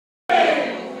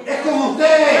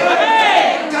usted.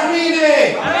 Amén.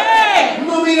 Camine. Amén.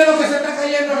 No mire lo que se está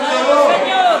cayendo alrededor.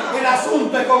 El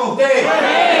asunto es con usted.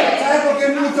 ¿Sabe por qué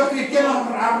hay muchos cristianos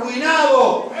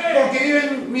arruinados? Porque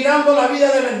viven mirando la vida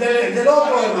del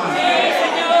otro, hermano.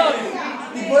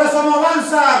 Y por eso no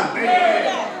avanzan.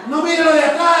 No mire lo de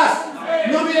atrás.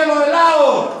 No mire lo de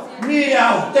lado. Mire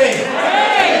a usted.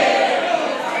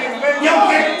 Y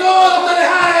aunque todo te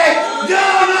dejare, yo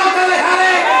no te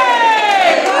dejaré.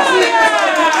 Así es,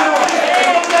 hermano.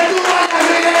 Donde tú vayas,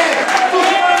 mire. Tu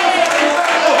pueblo será mi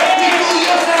pueblo y tu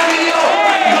Dios será mi Dios.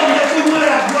 Donde tú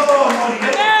mueras, yo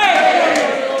moriré.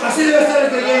 Así debe ser el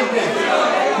creyente.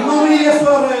 No mire a su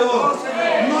alrededor.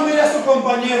 No mire a su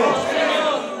compañero.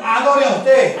 Adore a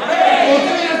usted. Cuando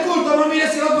usted viene al culto, no mire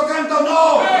si el otro canta o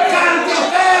no. ¡Cante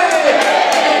usted!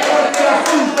 Porque el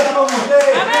asunto es con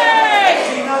usted.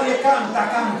 Si nadie canta,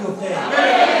 cante usted.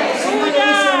 Si nadie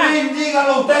dice amén,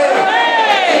 dígalo usted.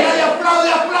 Si nadie aplaude,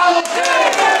 aplaude usted.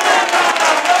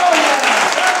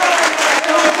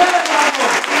 Es usted, hermano.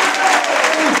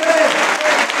 Es usted.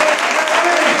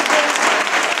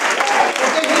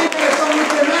 Porque hay gente que son muy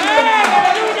tremendos, hermano.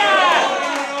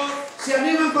 Se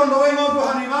animan cuando ven otros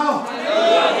animados.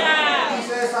 Y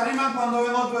se desaniman cuando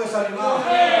ven otros desanimados.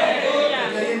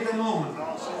 El creyente no.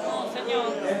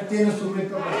 Él tiene su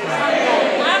ritmo personal.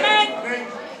 Amén.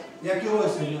 Y aquí voy,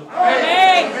 Señor.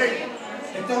 Amén.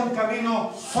 Este es un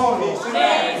camino solo. Sí,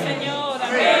 Señor.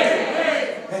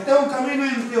 Amén. Este es un camino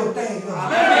entre usted y Dios.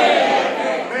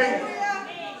 Amén.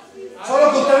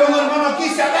 Solo que usted ve a un hermano aquí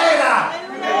se alegra.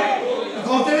 Y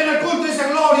cuando usted viene al culto dice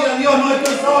gloria a Dios, no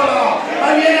estoy solo.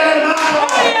 Ahí viene el hermano.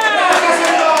 Gracias,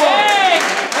 Señor.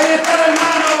 Ahí está el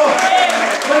hermano.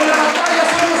 Pero en la batalla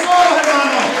somos solos,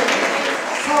 hermano.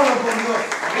 Solo con Dios.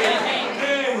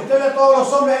 Usted ve a todos los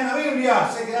hombres en la Biblia,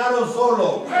 se quedaron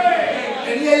solos.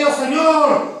 Tenía yo,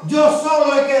 Señor, yo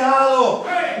solo he quedado.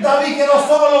 David quedó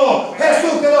solo.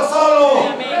 Jesús quedó solo.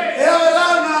 Era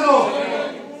verdad, hermano.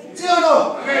 ¿Sí o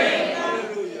no?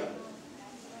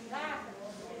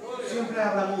 Siempre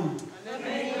hablan uno.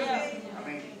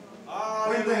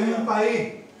 Cuenta en un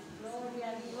país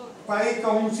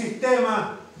con un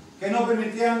sistema que no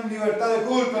permitían libertad de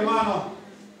culto, hermano.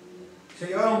 Se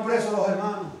llevaron presos los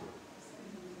hermanos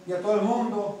y a todo el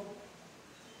mundo.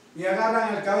 Y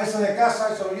agarran el cabeza de casa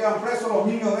y se lo llevan preso. Los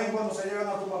niños ven cuando se llevan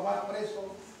a tu papá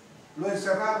preso. Lo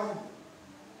encerraron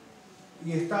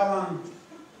y estaban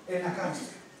en la cárcel.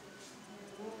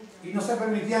 Y no se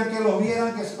permitían que los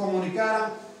vieran, que se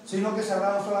comunicaran, sino que se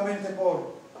hablaban solamente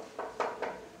por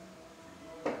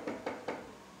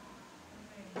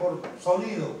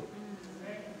sonido.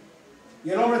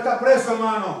 Y el hombre está preso,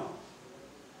 hermano.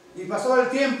 Y pasado el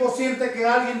tiempo siente que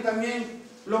alguien también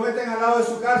lo meten al lado de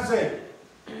su cárcel.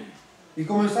 Y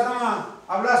comenzaron a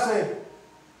hablarse.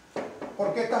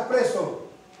 ¿Por qué estás preso?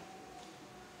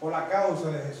 Por la causa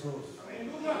de Jesús.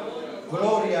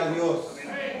 Gloria a Dios.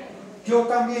 Yo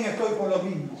también estoy por lo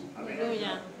mismo.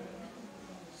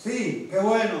 Sí, qué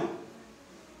bueno.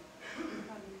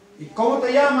 ¿Y cómo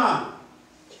te llamas?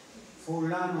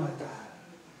 Fulano de tal.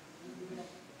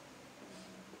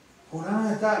 Fulano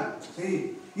de tal,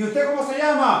 sí. ¿Y usted cómo se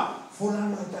llama?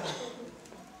 Fulano de tal.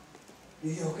 Y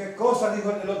dijo, ¿qué cosa?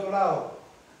 Dijo el del otro lado.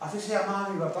 Así se llamaba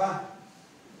mi papá.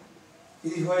 Y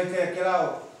dijo este de aquel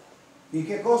lado. ¿Y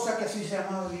qué cosa que así se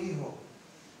llamaba mi hijo?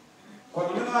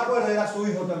 Cuando yo no me acuerdo, era su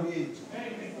hijo también.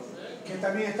 Que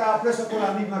también estaba preso por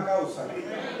la misma causa.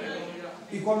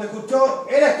 Y cuando escuchó,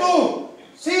 ¿eres tú?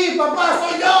 Sí, papá,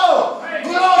 soy yo.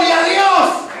 ¡Gloria a Dios!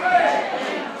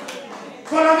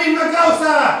 Por la misma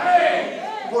causa.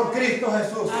 Por Cristo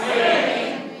Jesús.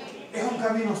 Es un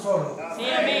camino solo. Sí,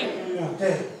 amén.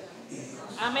 Usted y Dios.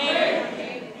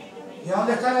 Amén. ¿Y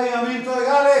dónde está el avivamiento de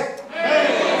Gales?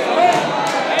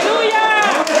 ¡Aleluya!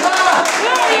 ¿Dónde está?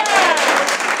 ¡Gloria!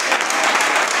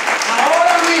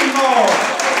 Ahora mismo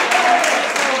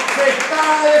se está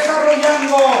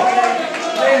desarrollando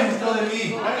dentro de mí.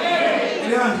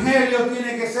 El evangelio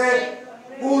tiene que ser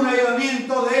un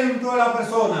avivamiento dentro de la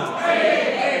persona.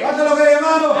 ¿Hace lo que hay,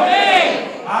 hermano?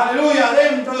 Aleluya,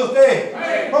 dentro de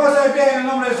usted. Póngase de pie en el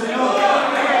nombre del Señor.